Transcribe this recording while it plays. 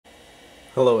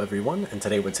Hello everyone, and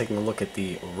today we're taking a look at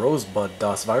the Rosebud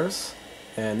DOS virus.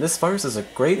 And this virus is a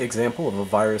great example of a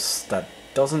virus that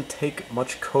doesn't take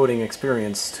much coding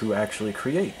experience to actually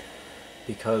create.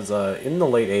 Because in the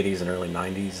late 80s and early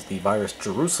 90s, the virus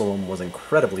Jerusalem was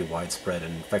incredibly widespread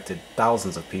and infected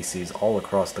thousands of PCs all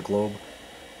across the globe.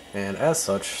 And as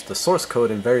such, the source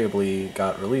code invariably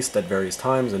got released at various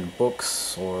times in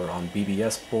books or on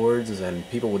BBS boards, and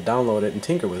people would download it and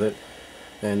tinker with it.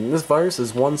 And this virus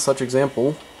is one such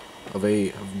example of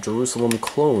a Jerusalem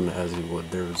clone, as you would.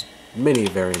 There's many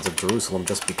variants of Jerusalem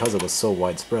just because it was so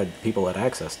widespread, people had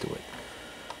access to it.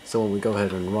 So when we go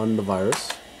ahead and run the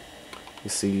virus, you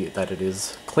see that it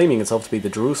is claiming itself to be the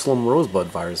Jerusalem Rosebud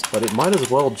virus, but it might as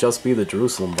well just be the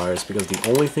Jerusalem virus because the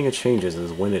only thing it changes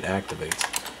is when it activates.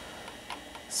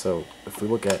 So if we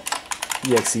look at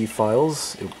exe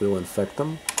files, it will infect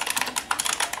them.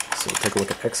 So take a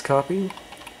look at xcopy.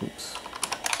 Oops.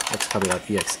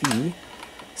 xcopy.exe.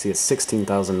 See, it's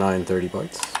 16,930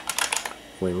 bytes.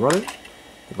 When we run it,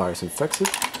 the virus infects it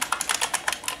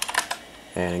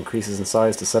and increases in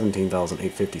size to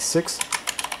 17,856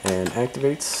 and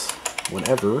activates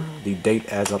whenever the date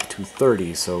adds up to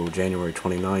 30, so January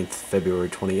 29th, February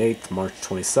 28th, March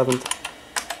 27th,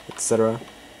 etc.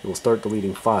 It will start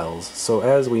deleting files. So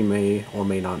as we may or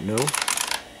may not know,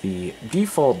 the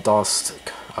default DOS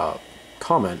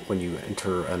comment when you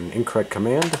enter an incorrect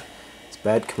command is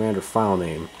bad command or file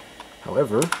name.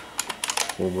 However,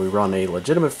 when we run a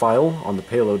legitimate file on the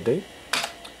payload date,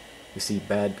 we see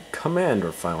bad command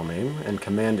or file name, and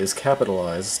command is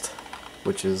capitalized,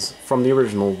 which is from the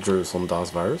original Jerusalem DOS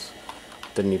virus.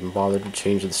 Didn't even bother to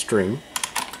change the string.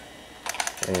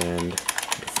 And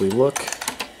if we look,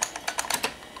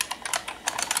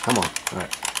 come on,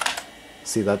 alright,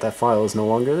 see that file is no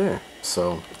longer there.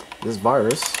 So this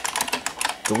virus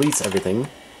deletes everything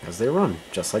as they run,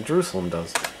 just like Jerusalem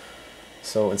does.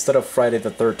 So instead of Friday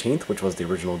the 13th, which was the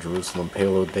original Jerusalem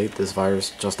payload date, this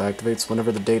virus just activates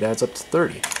whenever the date adds up to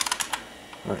 30.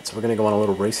 Alright, so we're going to go on a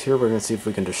little race here. We're going to see if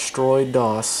we can destroy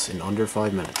DOS in under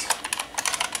 5 minutes.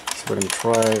 So we're going to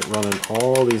try running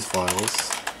all these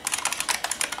files.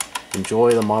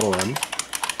 Enjoy the Model M.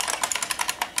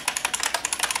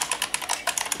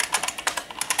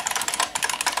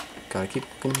 Gotta keep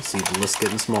looking, see the list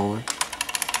getting smaller.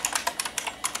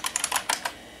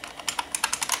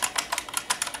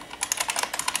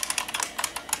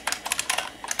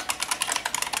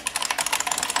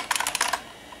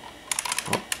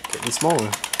 Oh, getting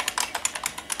smaller.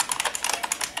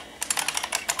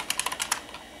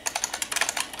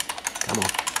 Come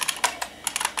on.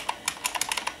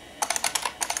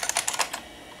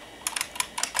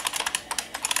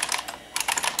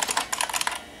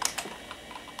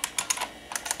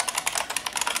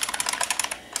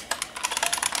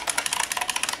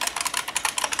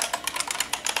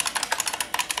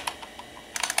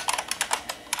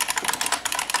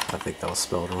 I think that was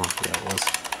spelled wrong. Yeah, it was.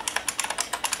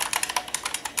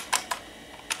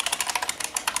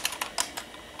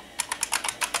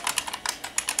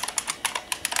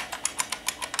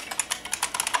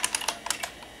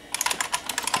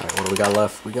 Alright, what do we got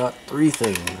left? We got 3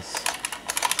 things.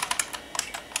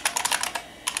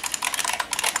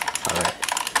 Alright,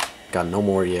 got no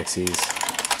more EXEs.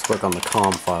 Let's work on the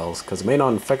COM files, because it may not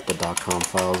infect the .com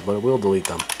files, but it will delete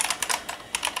them.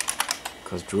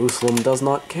 Because Jerusalem does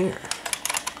not care.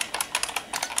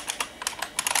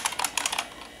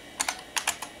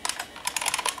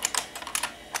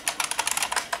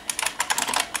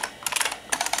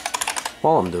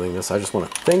 While I'm doing this, I just want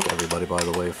to thank everybody, by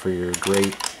the way, for your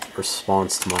great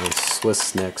response to my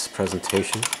Swiss Next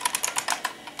presentation.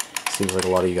 Seems like a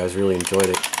lot of you guys really enjoyed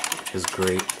it, which is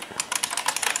great.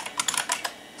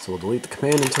 So we'll delete the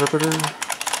command interpreter.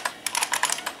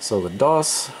 So the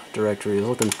DOS directory is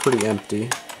looking pretty empty.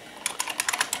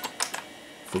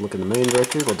 If we look in the main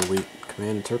directory, we'll delete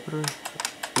command interpreter.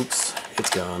 Oops, it's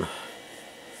gone.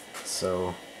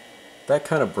 So that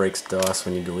kind of breaks DOS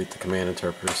when you delete the command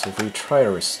interpreter. So if we try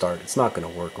to restart, it's not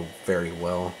going to work very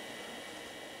well.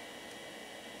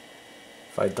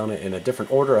 If I'd done it in a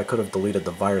different order, I could have deleted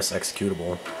the virus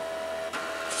executable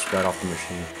just right off the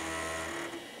machine.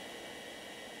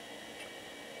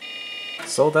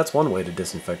 So that's one way to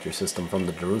disinfect your system from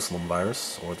the Jerusalem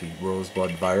virus, or the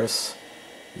Rosebud virus.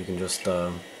 You can just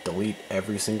delete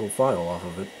every single file off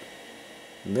of it.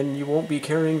 And then you won't be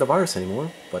carrying the virus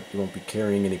anymore, but you won't be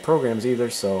carrying any programs either,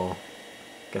 so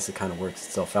I guess it kind of works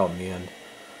itself out in the end.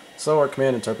 So our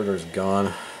command interpreter is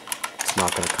gone. It's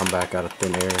not going to come back out of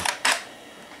thin air.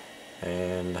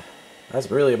 And that's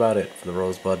really about it for the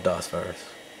Rosebud DOS virus.